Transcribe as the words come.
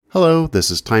Hello, this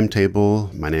is Timetable.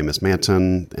 My name is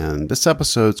Manton, and this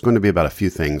episode is going to be about a few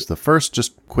things. The first,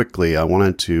 just quickly, I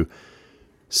wanted to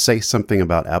say something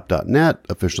about app.net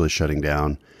officially shutting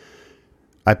down.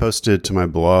 I posted to my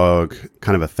blog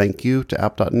kind of a thank you to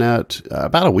app.net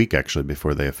about a week actually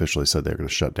before they officially said they were going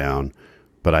to shut down.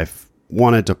 But I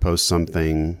wanted to post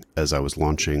something as I was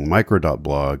launching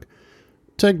micro.blog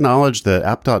to acknowledge that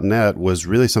app.net was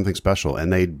really something special,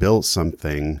 and they'd built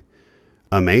something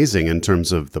amazing in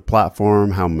terms of the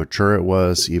platform, how mature it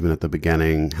was, even at the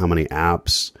beginning, how many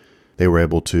apps they were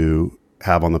able to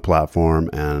have on the platform,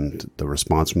 and the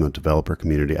response from the developer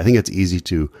community. I think it's easy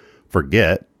to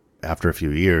forget after a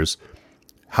few years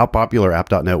how popular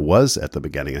app.net was at the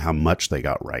beginning and how much they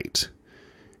got right.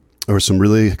 There were some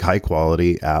really high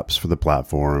quality apps for the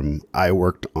platform. I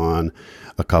worked on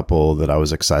a couple that I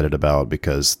was excited about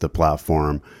because the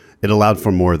platform, it allowed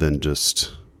for more than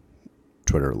just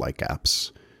Twitter-like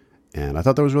apps. And I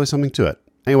thought there was really something to it.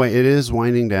 Anyway, it is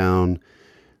winding down.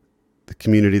 The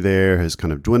community there has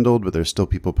kind of dwindled, but there's still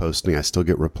people posting. I still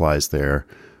get replies there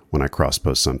when I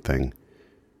cross-post something.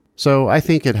 So I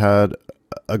think it had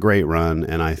a great run,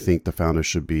 and I think the founders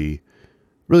should be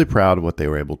really proud of what they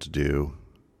were able to do.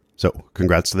 So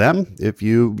congrats to them. If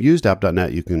you used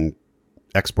app.net, you can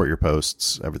export your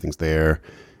posts. Everything's there.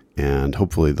 And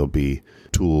hopefully there'll be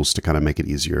tools to kind of make it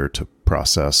easier to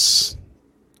process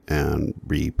and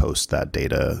repost that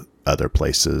data other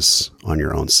places on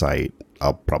your own site.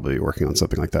 I'll probably be working on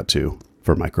something like that too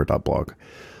for micro.blog.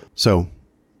 So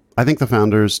I think the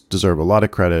founders deserve a lot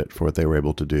of credit for what they were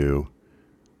able to do.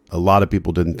 A lot of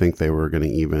people didn't think they were going to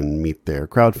even meet their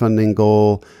crowdfunding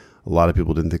goal. A lot of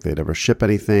people didn't think they'd ever ship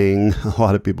anything. A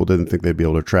lot of people didn't think they'd be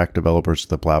able to attract developers to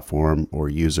the platform or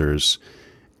users.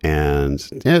 And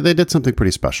yeah, they did something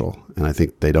pretty special. And I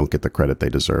think they don't get the credit they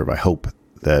deserve. I hope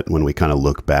that when we kind of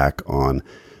look back on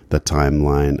the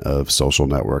timeline of social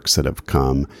networks that have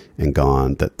come and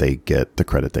gone, that they get the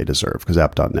credit they deserve, because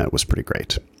app.net was pretty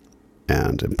great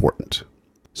and important.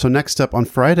 So next up, on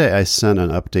Friday, I sent an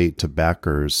update to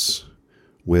backers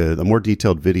with a more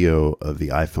detailed video of the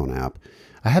iPhone app.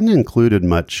 I hadn't included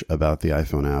much about the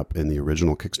iPhone app in the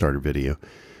original Kickstarter video.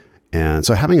 And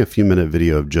so having a few minute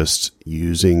video of just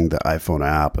using the iPhone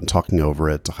app and talking over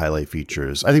it to highlight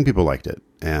features, I think people liked it.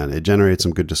 And it generated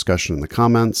some good discussion in the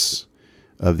comments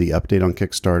of the update on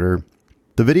Kickstarter.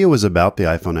 The video was about the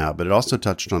iPhone app, but it also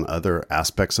touched on other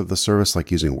aspects of the service, like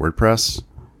using WordPress.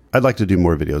 I'd like to do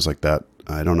more videos like that.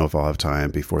 I don't know if I'll have time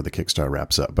before the Kickstarter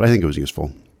wraps up, but I think it was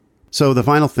useful. So the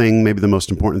final thing, maybe the most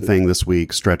important thing this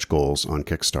week, stretch goals on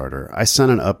Kickstarter. I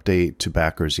sent an update to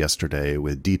backers yesterday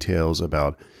with details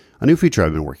about a new feature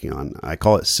I've been working on. I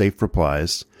call it Safe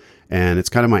Replies, and it's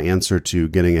kind of my answer to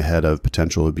getting ahead of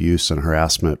potential abuse and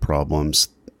harassment problems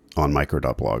on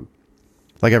micro.blog.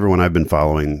 Like everyone, I've been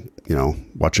following,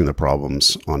 watching the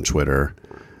problems on Twitter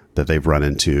that they've run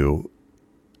into.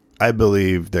 I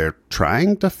believe they're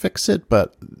trying to fix it,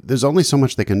 but there's only so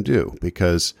much they can do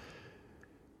because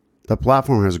the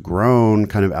platform has grown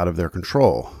kind of out of their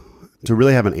control. To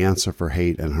really have an answer for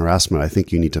hate and harassment, I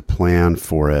think you need to plan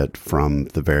for it from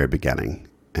the very beginning.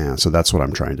 And so that's what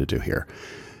I'm trying to do here.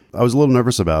 I was a little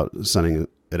nervous about sending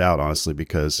it out, honestly,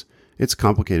 because it's a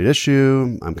complicated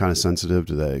issue. I'm kind of sensitive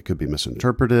to that it could be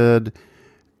misinterpreted.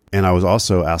 And I was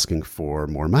also asking for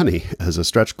more money as a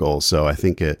stretch goal. So I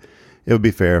think it would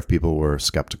be fair if people were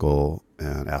skeptical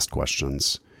and asked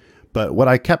questions. But what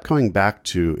I kept coming back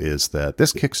to is that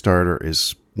this Kickstarter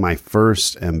is my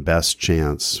first and best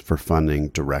chance for funding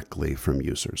directly from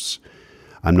users.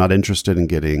 I'm not interested in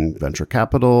getting venture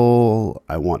capital.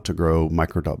 I want to grow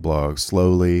micro.blog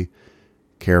slowly,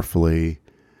 carefully.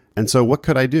 And so what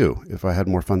could I do if I had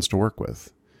more funds to work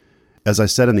with? As I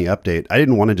said in the update, I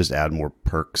didn't want to just add more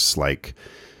perks like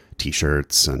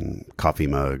t-shirts and coffee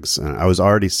mugs. And I was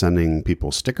already sending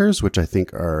people stickers, which I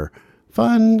think are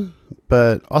fun,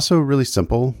 but also really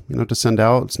simple, to send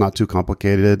out. It's not too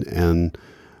complicated, and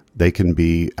they can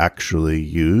be actually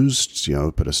used,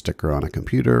 put a sticker on a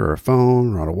computer or a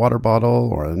phone or on a water bottle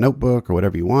or a notebook or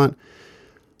whatever you want.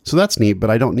 So that's neat, but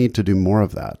I don't need to do more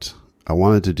of that. I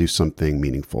wanted to do something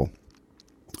meaningful,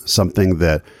 something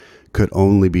that could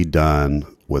only be done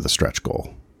with a stretch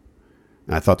goal.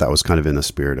 And I thought that was kind of in the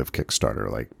spirit of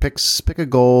Kickstarter, like pick a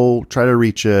goal, try to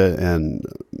reach it, and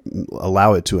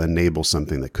allow it to enable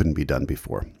something that couldn't be done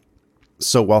before.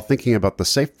 So while thinking about the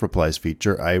Safe Replies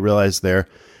feature, I realized there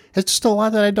is just a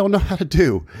lot that I don't know how to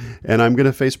do. And I'm going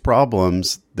to face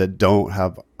problems that don't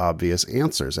have obvious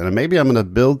answers. And maybe I'm going to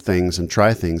build things and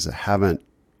try things that haven't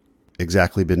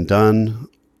exactly been done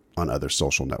on other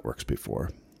social networks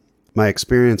before. My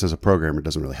experience as a programmer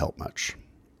doesn't really help much.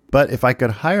 But if I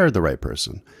could hire the right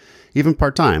person, even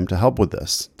part-time, to help with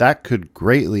this, that could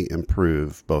greatly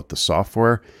improve both the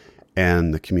software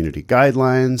and the community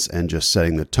guidelines and just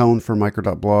setting the tone for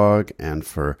Micro.blog and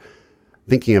for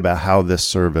thinking about how this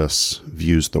service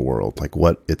views the world, like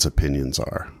what its opinions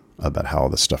are about how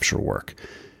this stuff should work.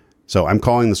 So I'm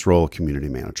calling this role community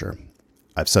manager.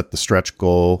 I've set the stretch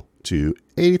goal to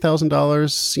 $80,000.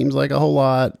 Seems like a whole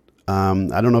lot. I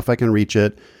don't know if I can reach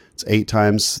it. It's 8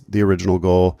 times the original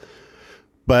goal.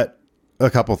 But a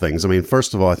couple things. I mean,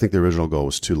 first of all, I think the original goal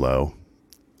was too low.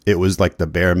 It was like the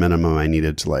bare minimum I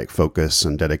needed to like focus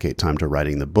and dedicate time to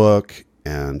writing the book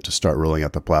and to start rolling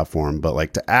out the platform. But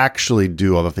like to actually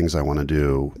do all the things I want to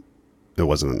do, it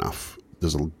wasn't enough.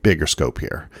 There's a bigger scope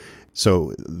here.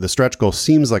 So the stretch goal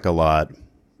seems like a lot,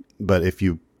 but if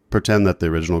you pretend that the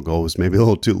original goal was maybe a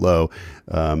little too low,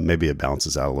 maybe it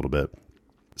balances out a little bit.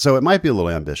 So it might be a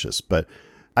little ambitious, but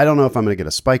I don't know if I'm going to get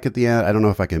a spike at the end. I don't know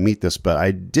if I can meet this, but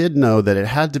I did know that it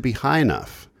had to be high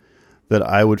enough that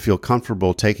I would feel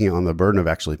comfortable taking on the burden of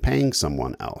actually paying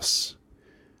someone else.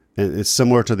 And it's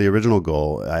similar to the original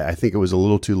goal. I think it was a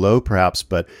little too low perhaps,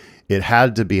 but it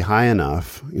had to be high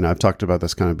enough. You know, I've talked about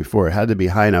this kind of before. It had to be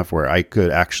high enough where I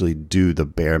could actually do the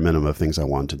bare minimum of things I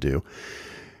wanted to do.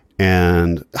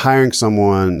 And hiring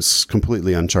someone's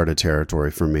completely uncharted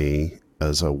territory for me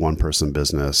as a one-person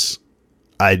business.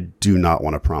 I do not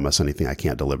want to promise anything I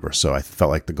can't deliver. So I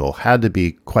felt like the goal had to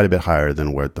be quite a bit higher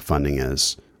than where the funding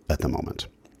is at the moment.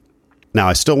 Now,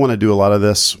 I still want to do a lot of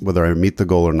this, whether I meet the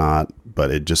goal or not,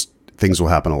 but things will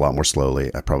happen a lot more slowly.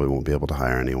 I probably won't be able to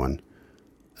hire anyone.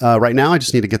 Right now, I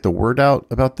just need to get the word out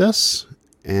about this,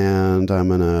 and I'm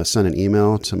going to send an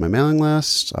email to my mailing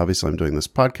list. Obviously, I'm doing this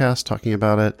podcast talking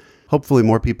about it. Hopefully,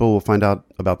 more people will find out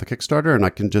about the Kickstarter, and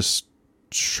I can just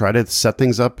try to set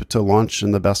things up to launch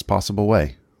in the best possible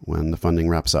way when the funding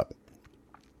wraps up.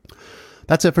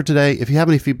 That's it for today. If you have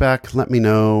any feedback, let me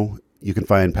know. You can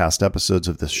find past episodes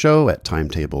of this show at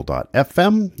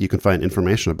timetable.fm. You can find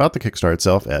information about the Kickstarter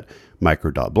itself at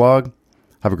micro.blog.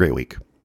 Have a great week.